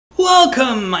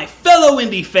Welcome, my fellow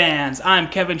Indy fans! I'm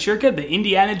Kevin Shirka, the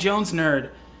Indiana Jones nerd.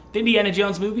 The Indiana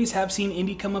Jones movies have seen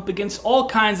Indy come up against all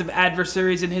kinds of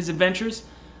adversaries in his adventures.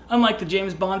 Unlike the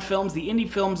James Bond films, the Indy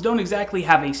films don't exactly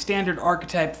have a standard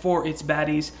archetype for its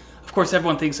baddies. Of course,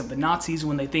 everyone thinks of the Nazis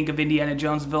when they think of Indiana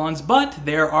Jones villains, but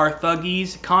there are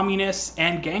thuggies, communists,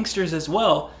 and gangsters as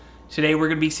well. Today we're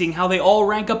going to be seeing how they all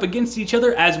rank up against each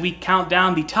other as we count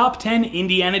down the top 10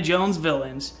 Indiana Jones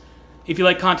villains. If you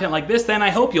like content like this, then I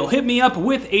hope you'll hit me up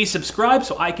with a subscribe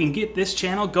so I can get this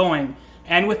channel going.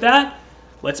 And with that,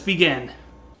 let's begin.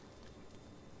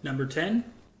 Number 10,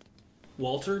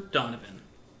 Walter Donovan.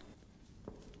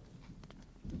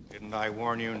 Didn't I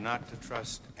warn you not to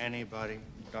trust anybody,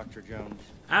 Dr. Jones?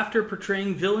 After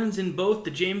portraying villains in both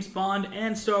the James Bond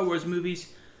and Star Wars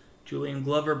movies, Julian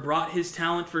Glover brought his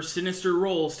talent for sinister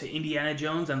roles to Indiana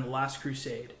Jones and the Last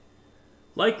Crusade.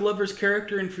 Like Glover's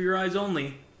character in For Your Eyes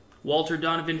Only, Walter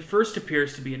Donovan first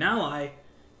appears to be an ally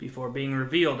before being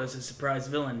revealed as a surprise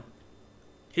villain.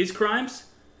 His crimes,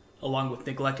 along with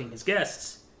neglecting his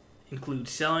guests, include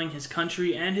selling his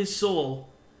country and his soul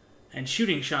and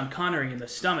shooting Sean Connery in the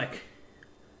stomach.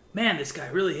 Man, this guy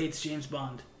really hates James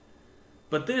Bond.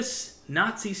 But this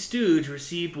Nazi stooge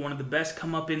received one of the best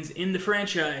comeuppance in the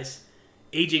franchise,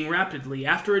 aging rapidly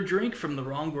after a drink from the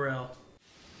wrong grill.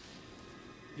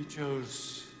 You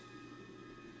chose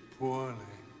poorly.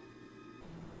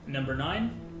 Number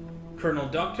 9, Colonel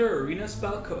Dr. Irina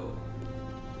Spalko.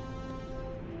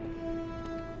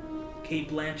 Kate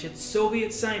Blanchett's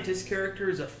Soviet scientist character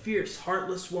is a fierce,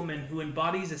 heartless woman who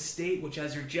embodies a state which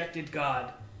has rejected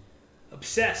God.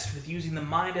 Obsessed with using the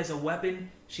mind as a weapon,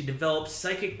 she develops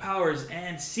psychic powers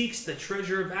and seeks the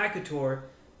treasure of Akator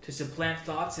to supplant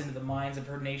thoughts into the minds of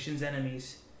her nation's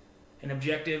enemies. An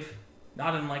objective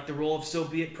not unlike the role of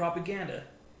Soviet propaganda.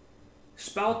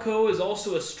 Spalko is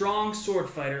also a strong sword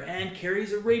fighter and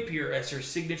carries a rapier as her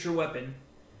signature weapon.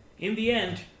 In the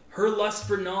end, her lust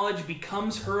for knowledge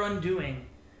becomes her undoing,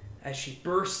 as she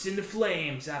bursts into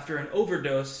flames after an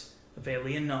overdose of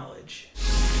alien knowledge.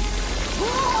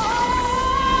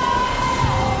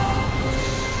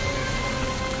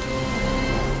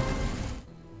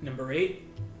 Number 8,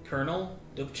 Colonel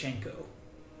Dovchenko.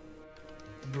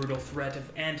 The brutal threat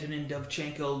of Antonin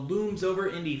Dovchenko looms over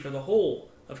Indy for the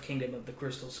whole of Kingdom of the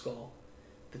Crystal Skull.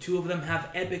 The two of them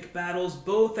have epic battles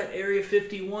both at Area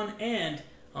 51 and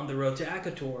on the road to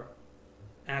Akator.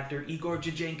 Actor Igor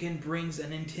Jajenkin brings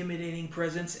an intimidating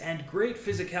presence and great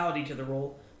physicality to the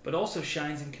role, but also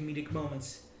shines in comedic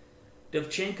moments.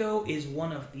 Dovchenko is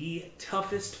one of the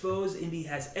toughest foes Indy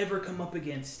has ever come up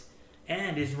against,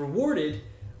 and is rewarded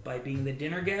by being the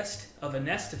dinner guest of a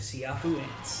nest of Siafu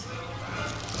ants.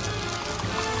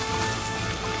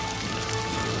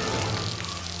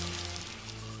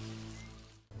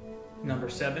 Number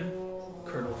 7,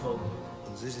 Colonel Vogel.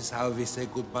 This is how we say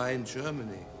goodbye in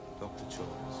Germany, Dr.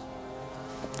 Jones.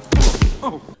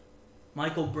 Oh.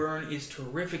 Michael Byrne is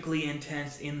terrifically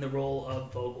intense in the role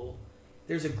of Vogel.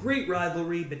 There's a great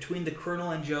rivalry between the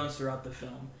Colonel and Jones throughout the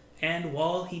film, and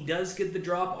while he does get the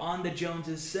drop on the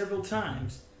Joneses several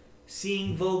times,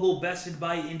 seeing Vogel bested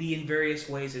by Indy in various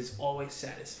ways is always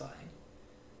satisfying.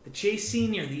 The chase scene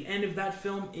near the end of that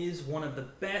film is one of the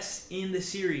best in the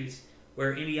series,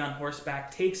 where Indy on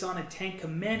horseback takes on a tank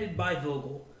commanded by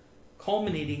Vogel,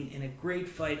 culminating in a great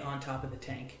fight on top of the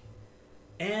tank.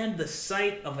 And the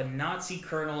sight of a Nazi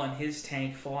colonel and his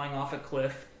tank falling off a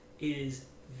cliff is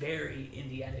very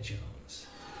Indiana Jones.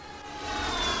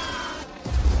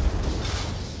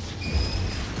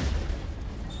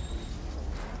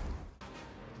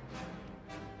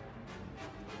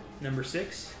 Number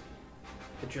 6,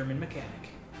 the German mechanic.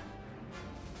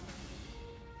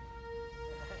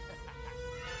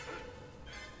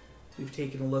 We've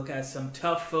taken a look at some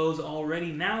tough foes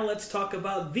already. Now let's talk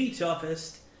about the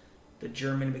toughest. The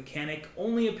German mechanic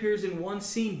only appears in one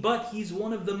scene, but he's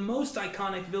one of the most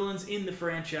iconic villains in the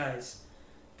franchise.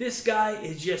 This guy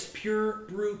is just pure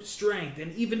brute strength,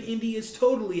 and even Indy is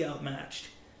totally outmatched.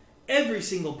 Every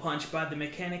single punch by the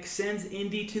mechanic sends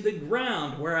Indy to the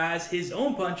ground, whereas his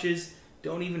own punches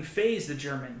don't even faze the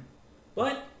German.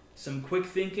 But some quick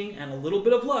thinking and a little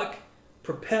bit of luck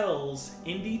propels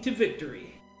Indy to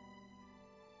victory.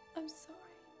 I'm sorry.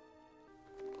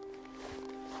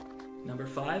 Number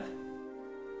 5,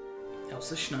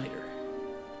 Elsa Schneider.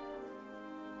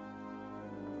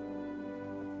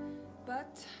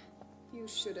 But you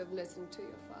should have listened to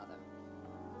your father.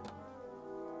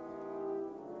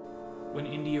 When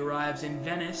Indy arrives in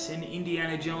Venice in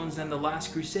Indiana Jones and the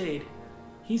Last Crusade,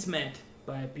 he's met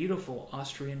by a beautiful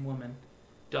Austrian woman,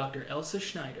 Dr. Elsa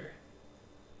Schneider.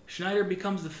 Schneider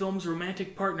becomes the film's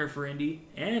romantic partner for Indy,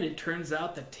 and it turns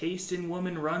out that taste in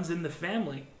women runs in the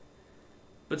family.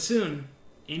 But soon,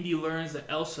 Indy learns that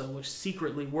Elsa was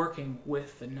secretly working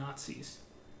with the Nazis.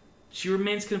 She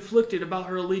remains conflicted about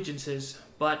her allegiances,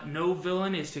 but no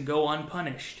villain is to go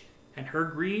unpunished, and her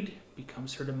greed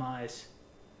becomes her demise.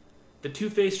 The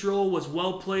Two-Faced role was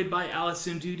well played by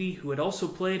Alison Doody, who had also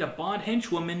played a Bond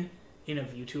henchwoman in A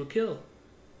View to a Kill.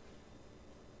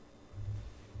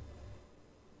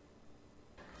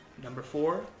 Number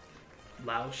 4,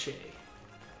 Lao She.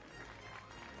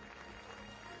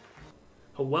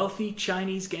 A wealthy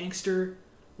Chinese gangster,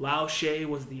 Lao She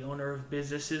was the owner of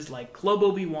businesses like Club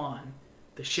Obi-Wan,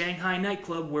 the Shanghai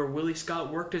nightclub where Willie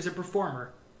Scott worked as a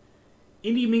performer.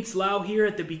 Indy meets Lao here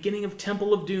at the beginning of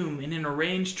Temple of Doom in an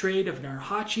arranged trade of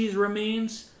Narhachi's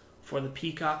remains for the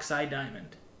Peacock's Eye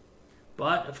Diamond.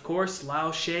 But, of course,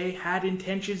 Lao She had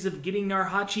intentions of getting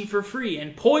Narhachi for free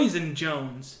and poisoned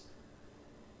Jones.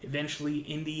 Eventually,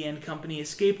 Indy and company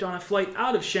escaped on a flight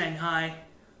out of Shanghai,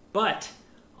 but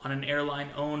on an airline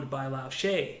owned by Lao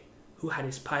She, who had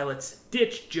his pilots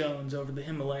ditch Jones over the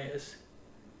Himalayas.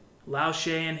 Lao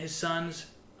She and his sons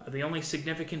are the only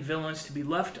significant villains to be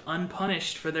left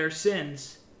unpunished for their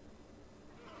sins.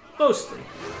 Mostly.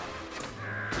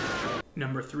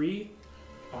 Number 3,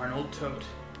 Arnold Tote.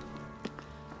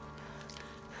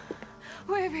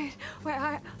 Wait,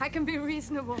 I can be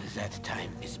reasonable. That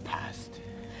time is past.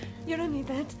 You don't need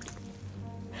that.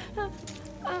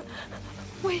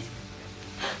 Wait.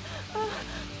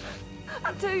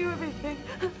 I'll tell you everything.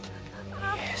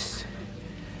 Yes,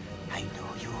 I know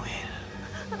you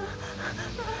will.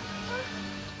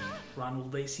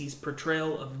 Ronald Lacey's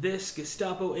portrayal of this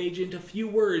Gestapo agent of few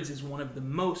words is one of the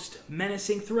most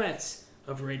menacing threats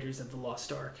of Raiders of the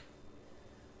Lost Ark.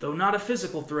 Though not a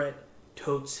physical threat,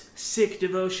 Tote's sick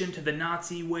devotion to the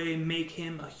Nazi way make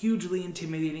him a hugely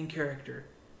intimidating character.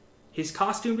 His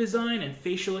costume design and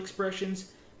facial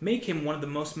expressions make him one of the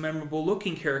most memorable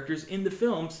looking characters in the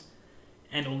films,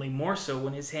 and only more so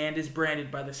when his hand is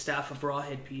branded by the staff of Raw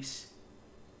headpiece.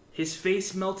 His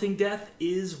face-melting death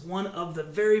is one of the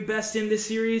very best in this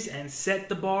series and set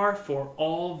the bar for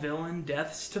all villain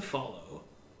deaths to follow.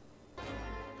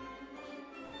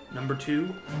 Number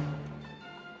 2,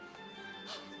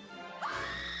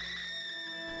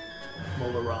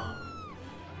 Mola Ram.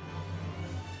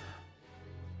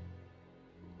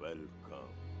 Welcome.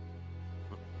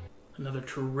 Another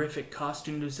terrific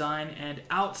costume design and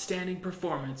outstanding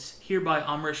performance here by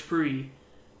Amrish Puri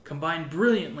combined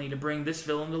brilliantly to bring this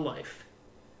villain to life.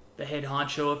 The head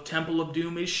honcho of Temple of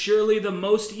Doom is surely the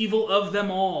most evil of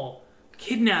them all,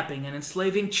 kidnapping and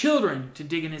enslaving children to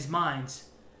dig in his mines.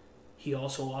 He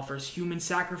also offers human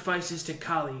sacrifices to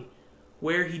Kali,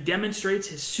 where he demonstrates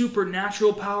his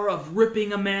supernatural power of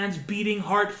ripping a man's beating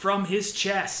heart from his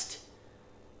chest.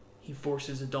 He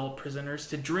forces adult prisoners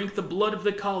to drink the blood of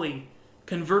the Kali,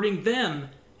 converting them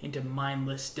into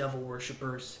mindless devil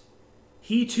worshippers.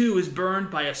 He too is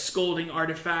burned by a scolding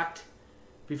artifact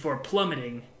before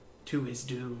plummeting to his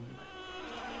doom.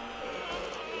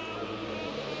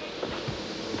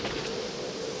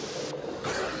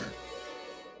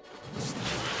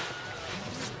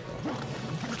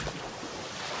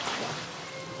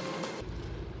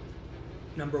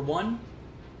 Number 1,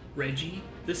 Reggie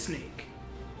the Snake.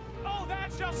 Oh,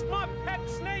 that's just my pet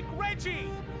snake, Reggie!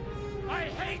 I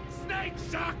hate snakes,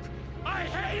 Chuck! I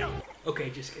hate them! Okay,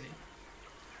 just kidding.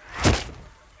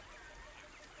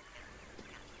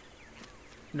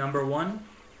 Number 1,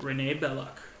 Renee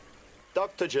Belloc.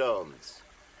 Dr. Jones,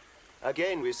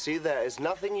 again we see there is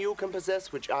nothing you can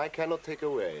possess which I cannot take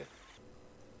away.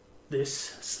 This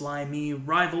slimy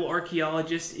rival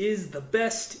archaeologist is the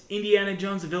best Indiana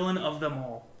Jones villain of them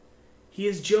all. He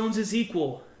is Jones's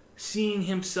equal, seeing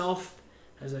himself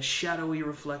as a shadowy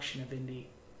reflection of Indy.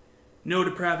 No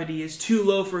depravity is too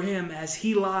low for him as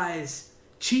he lies,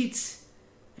 cheats,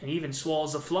 and even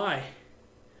swallows a fly.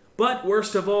 But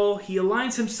worst of all, he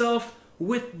aligns himself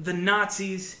with the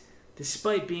Nazis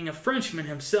despite being a Frenchman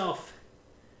himself.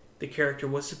 The character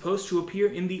was supposed to appear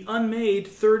in the unmade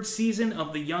 3rd season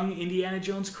of the Young Indiana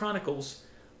Jones Chronicles,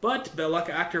 but Belloc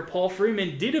actor Paul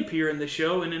Freeman did appear in the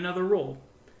show in another role.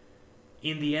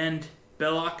 In the end,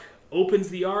 Belloc opens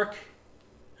the Ark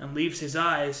and leaves his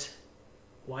eyes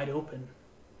wide open.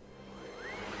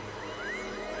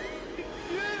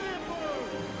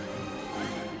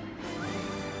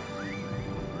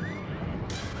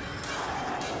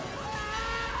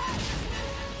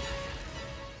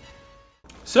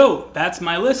 So, that's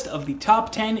my list of the top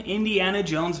 10 Indiana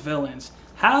Jones villains.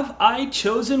 Have I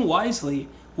chosen wisely?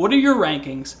 What are your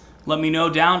rankings? Let me know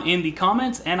down in the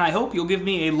comments, and I hope you'll give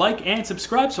me a like and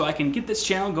subscribe so I can get this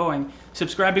channel going.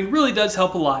 Subscribing really does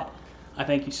help a lot. I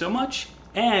thank you so much,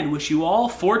 and wish you all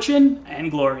fortune and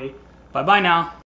glory. Bye-bye now.